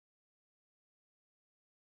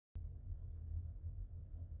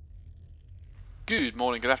Good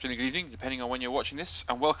morning, good afternoon, good evening, depending on when you're watching this,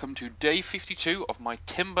 and welcome to day 52 of my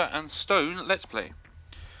Timber and Stone Let's Play.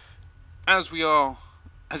 As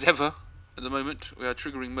ever, at the moment, we are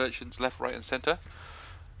triggering merchants left, right and centre,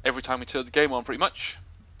 every time we turn the game on pretty much.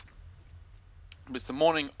 It's the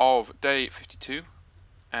morning of day 52,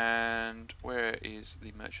 and where is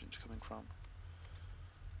the merchant coming from?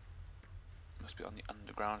 Must be on the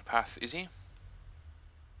underground path, is he?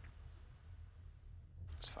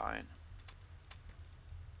 It's fine.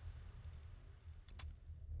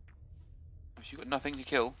 If you've got nothing to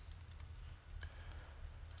kill,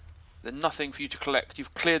 there's nothing for you to collect.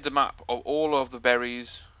 You've cleared the map of all of the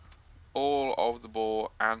berries, all of the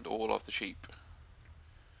boar, and all of the sheep.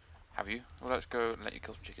 Have you? Well, let's go and let you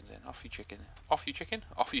kill some chickens then. Off you chicken. Off you chicken.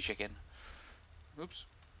 Off you chicken. Oops.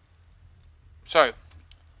 So,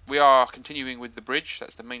 we are continuing with the bridge.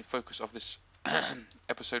 That's the main focus of this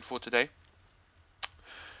episode for today.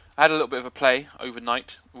 I had a little bit of a play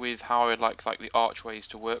overnight with how I'd like the archways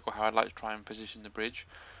to work, or how I'd like to try and position the bridge.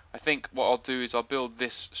 I think what I'll do is I'll build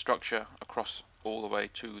this structure across all the way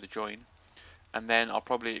to the join, and then I'll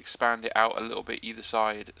probably expand it out a little bit either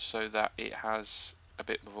side so that it has a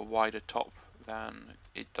bit of a wider top than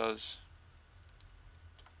it does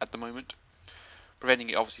at the moment, preventing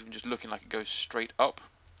it obviously from just looking like it goes straight up,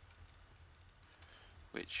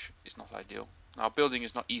 which is not ideal. Now, building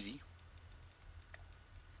is not easy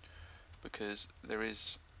because there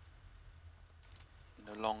is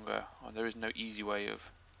no easy way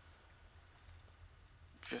of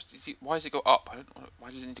just. Why does it go up? I don't know.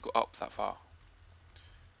 Why does it need to go up that far?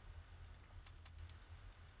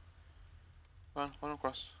 One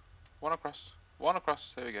across, one across, one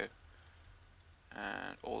across. There we go,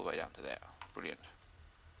 and all the way down to there. Brilliant.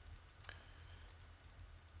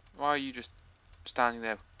 Why are you just standing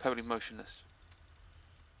there, perfectly motionless?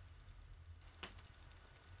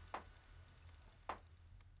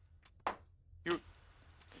 You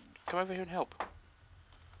come over here and help.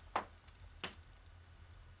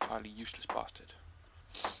 Entirely useless bastard.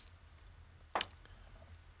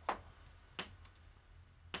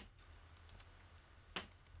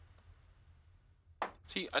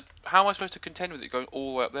 See, how am I supposed to contend with it going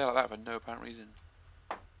all the way up there like that for no apparent reason?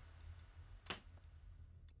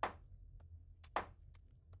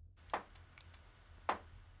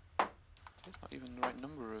 There's not even the right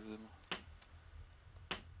number of them.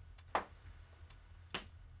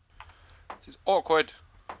 This is awkward.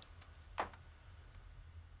 To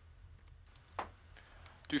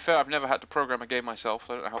be fair, I've never had to program a game myself,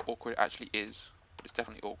 so I don't know how awkward it actually is, but it's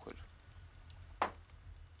definitely awkward.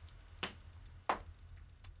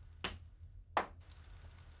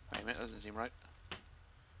 Wait a minute, that doesn't seem right.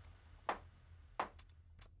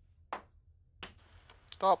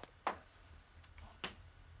 Stop!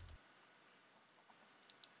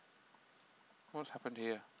 What's happened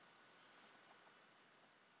here?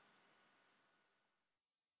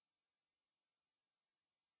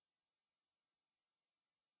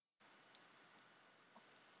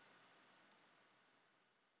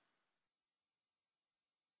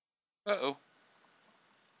 Uh-oh.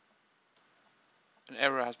 An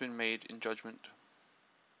error has been made in judgment.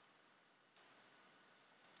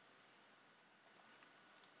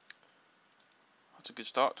 That's a good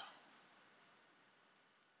start.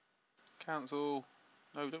 Cancel.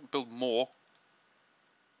 No, don't build more.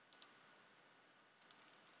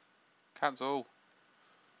 Cancel.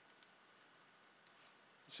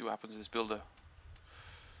 Let's see what happens to this builder.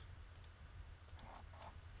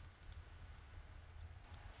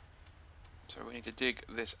 So we need to dig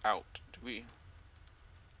this out, do we? You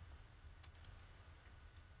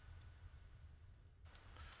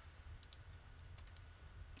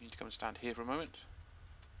need to come and stand here for a moment.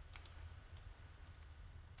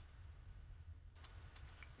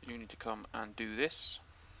 You need to come and do this.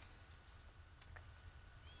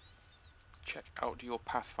 Check out your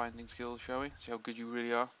pathfinding skills, shall we? See how good you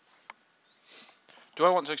really are. Do I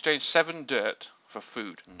want to exchange 7 dirt for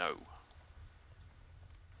food? No.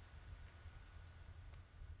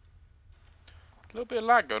 A little bit of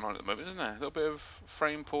lag going on at the moment, isn't there? A little bit of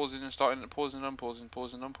frame pausing and starting and pausing and unpausing,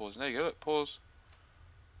 pausing and unpausing. There you go, look, pause.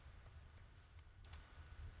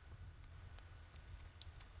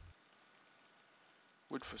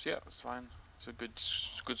 Wood for, yeah, that's fine. It's a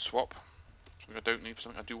good swap. Something I don't need for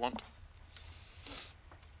something I do want.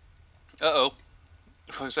 Uh-oh.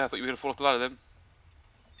 I thought you were going to fall off the ladder then.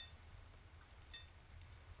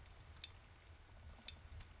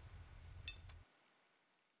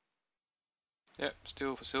 Yep,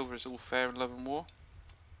 steel for silver is all fair in love and war.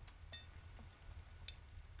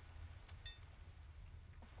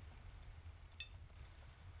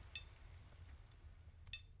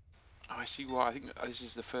 Oh, I see why. I think this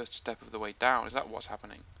is the first step of the way down. Is that what's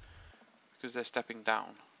happening? Because they're stepping down.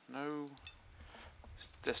 No,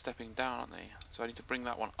 they're stepping down, aren't they? So I need to bring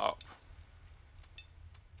that one up.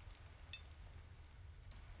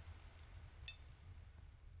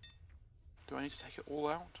 Do I need to take it all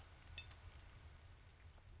out?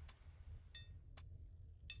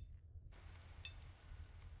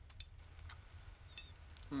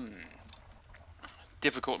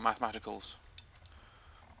 Difficult mathematicals.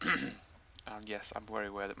 And yes, I'm very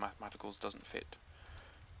aware that mathematicals doesn't fit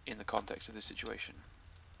in the context of this situation.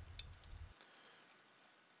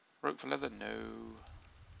 Rope for leather? No.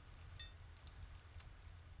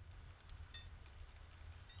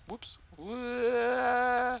 Whoops.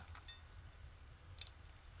 Whoa.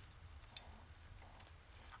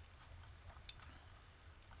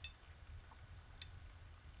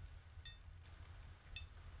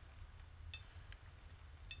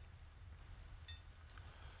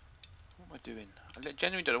 What am I doing? I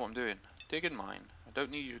genuinely don't know what I'm doing. Dig and mine. I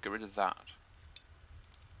don't need you to get rid of that.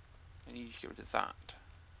 I need you to get rid of that.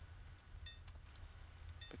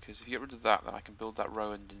 Because if you get rid of that, then I can build that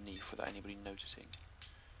row underneath without anybody noticing.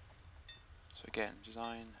 So again,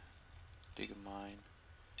 design, dig and mine.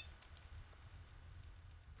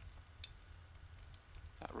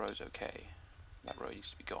 That row's okay. That row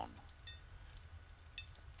needs to be gone.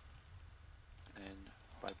 And then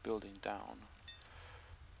by building down,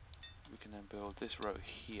 we can then build this row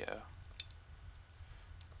here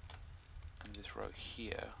and this row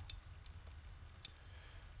here,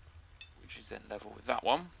 which is then level with that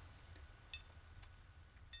one.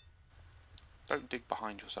 Don't dig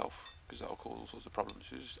behind yourself, because that will cause all sorts of problems.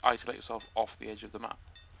 So just isolate yourself off the edge of the map.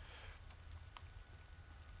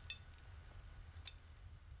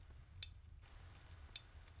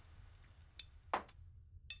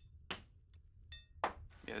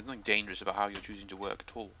 Yeah, there's nothing dangerous about how you're choosing to work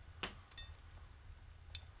at all.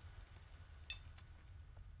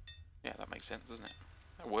 Yeah, that makes sense, doesn't it?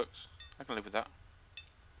 That works. I can live with that.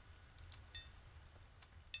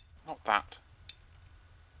 Not that.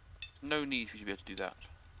 No need for you to be able to do that.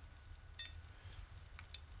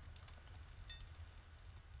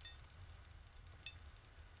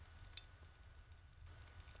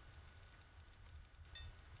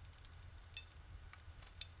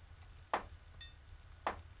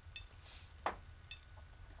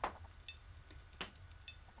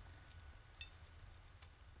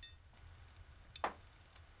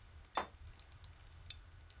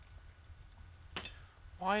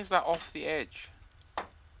 Why is that off the edge?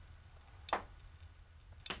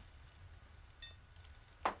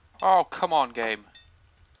 Oh, come on, game.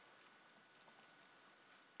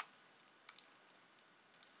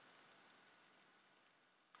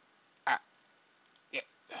 Ah, yeah.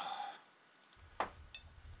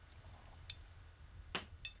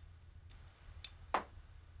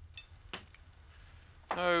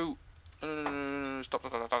 No. No. Stop.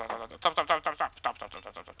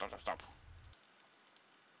 Stop.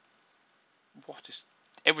 What is...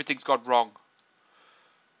 Everything's gone wrong.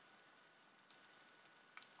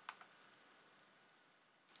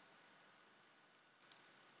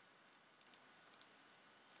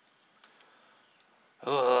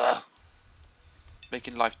 Ugh.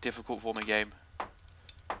 Making life difficult for me, game.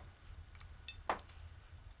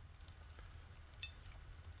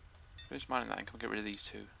 Finish mining that and come get rid of these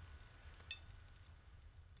two.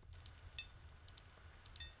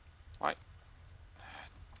 Right.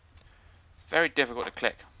 It's very difficult to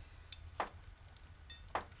click.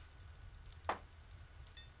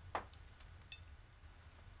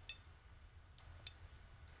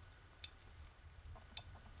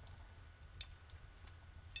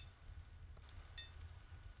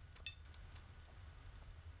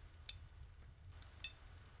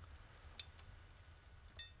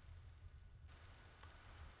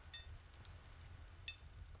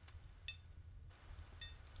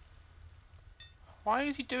 Why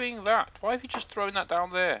is he doing that? Why have you just thrown that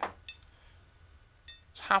down there?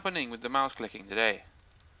 What's happening with the mouse clicking today?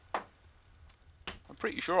 I'm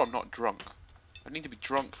pretty sure I'm not drunk. I need to be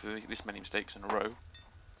drunk for this many mistakes in a row.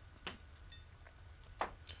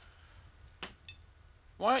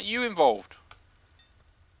 Why aren't you involved?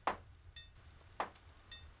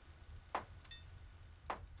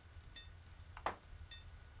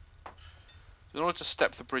 In order to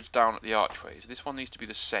step the bridge down at the archways, this one needs to be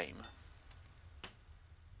the same.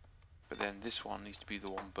 But then this one needs to be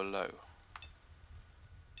the one below.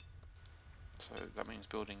 So that means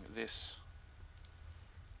building this.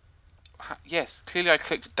 Yes, clearly I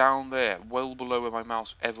clicked down there, well below where my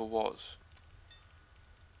mouse ever was.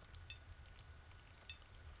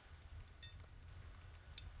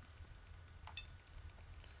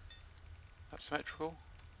 symmetrical?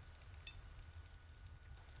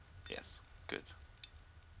 Yes, good.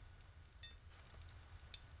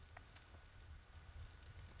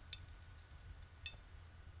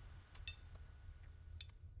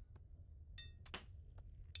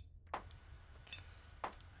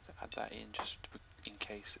 Add that in just in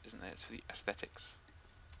case, isn't it? It's for the aesthetics.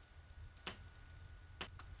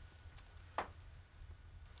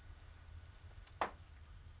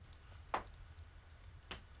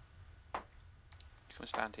 Come and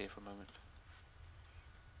stand here for a moment.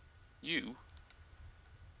 You?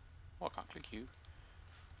 Oh, I can't click you.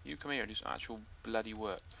 You come here and do some actual bloody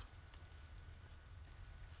work.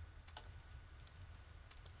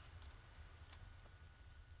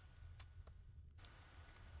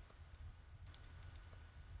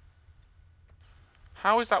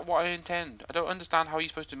 How is that what I intend? I don't understand how you're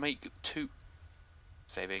supposed to make two...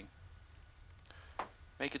 Saving.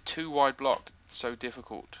 Make a 2 wide block so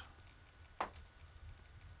difficult.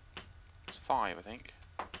 It's 5, I think.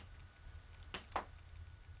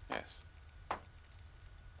 Yes.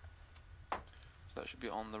 So that should be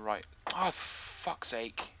on the right. Oh, fuck's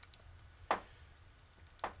sake.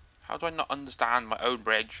 How do I not understand my own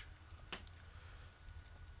bridge?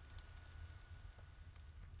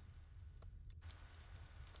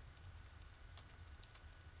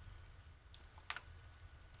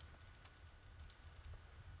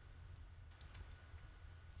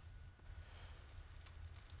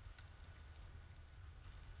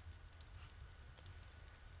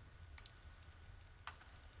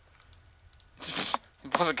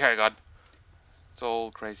 It wasn't going on. It's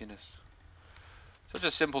all craziness. Such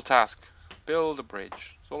a simple task. Build a bridge.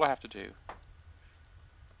 That's all I have to do.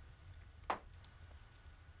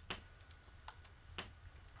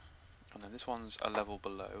 And then this one's a level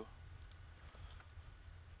below.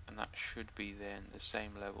 And that should be then the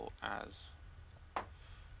same level as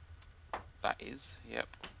that is. Yep.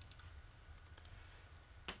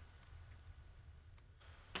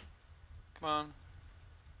 Come on.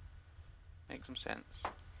 Make some sense.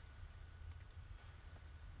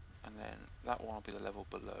 And then that one will be the level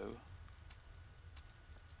below.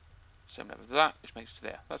 Same level as that, which makes it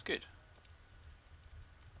there. That's good.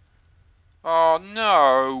 Oh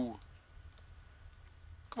no!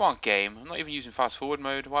 Come on, game. I'm not even using fast forward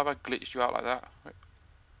mode. Why have I glitched you out like that? Right.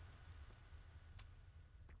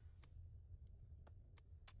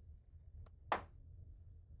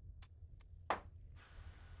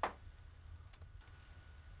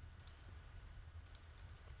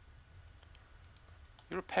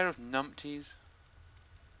 You're a pair of numpties.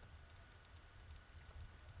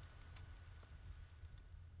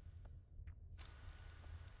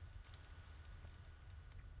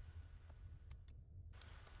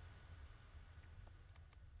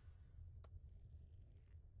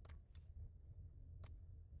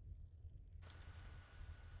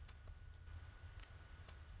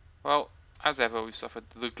 Well, as ever, we've suffered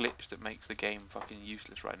the glitch that makes the game fucking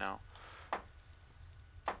useless right now.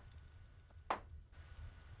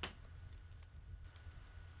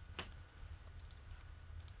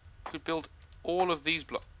 Could build all of these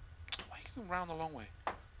blocks. Why are you going round the long way?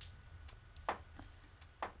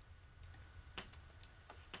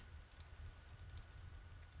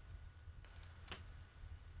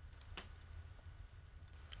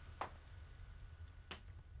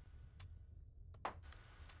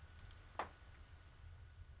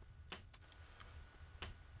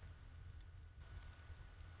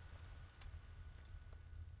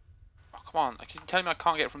 Oh, come on. Can you tell me I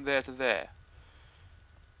can't get from there to there?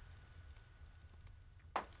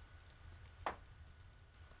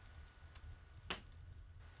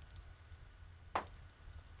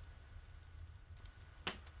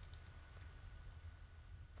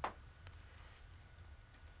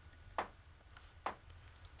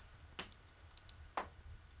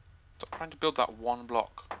 Stop trying to build that one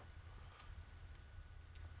block.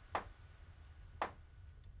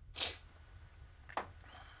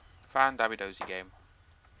 Fan dabby dozy game.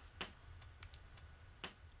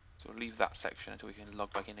 So we'll leave that section until we can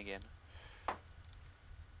log back in again.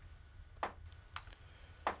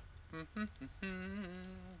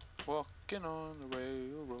 Walking on the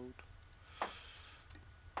railroad.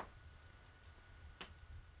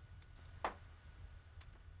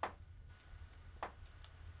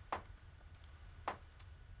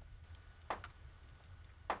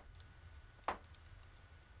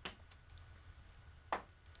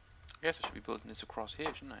 I guess I should be building this across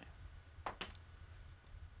here, shouldn't I?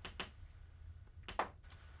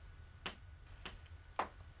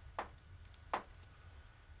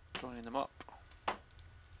 Joining them up.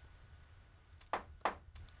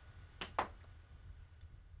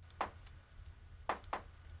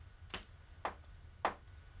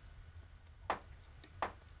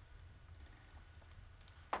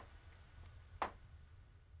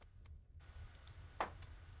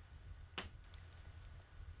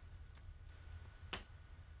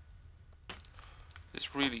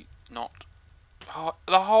 It's really not. Oh,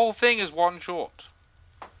 the whole thing is one shot.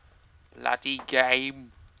 Bloody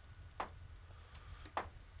game.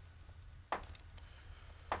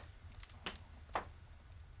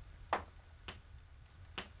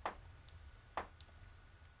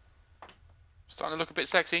 Starting to look a bit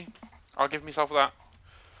sexy. I'll give myself that.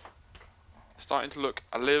 Starting to look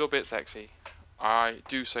a little bit sexy. I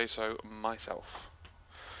do say so myself.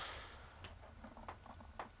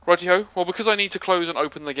 Righty-ho. Well, because I need to close and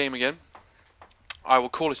open the game again, I will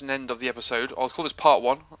call it an end of the episode. I'll call this part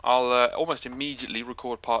 1. I'll almost immediately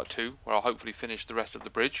record part 2, where I'll hopefully finish the rest of the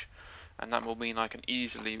bridge. And that will mean I can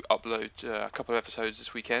easily upload a couple of episodes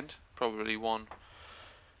this weekend. Probably one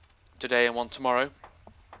today and one tomorrow.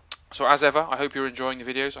 So as ever, I hope you're enjoying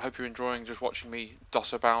the videos. I hope you're enjoying just watching me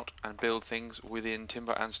doss about and build things within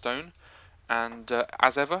timber and stone. And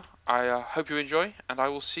as ever, I hope you enjoy, and I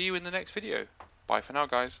will see you in the next video. Bye for now,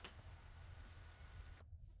 guys.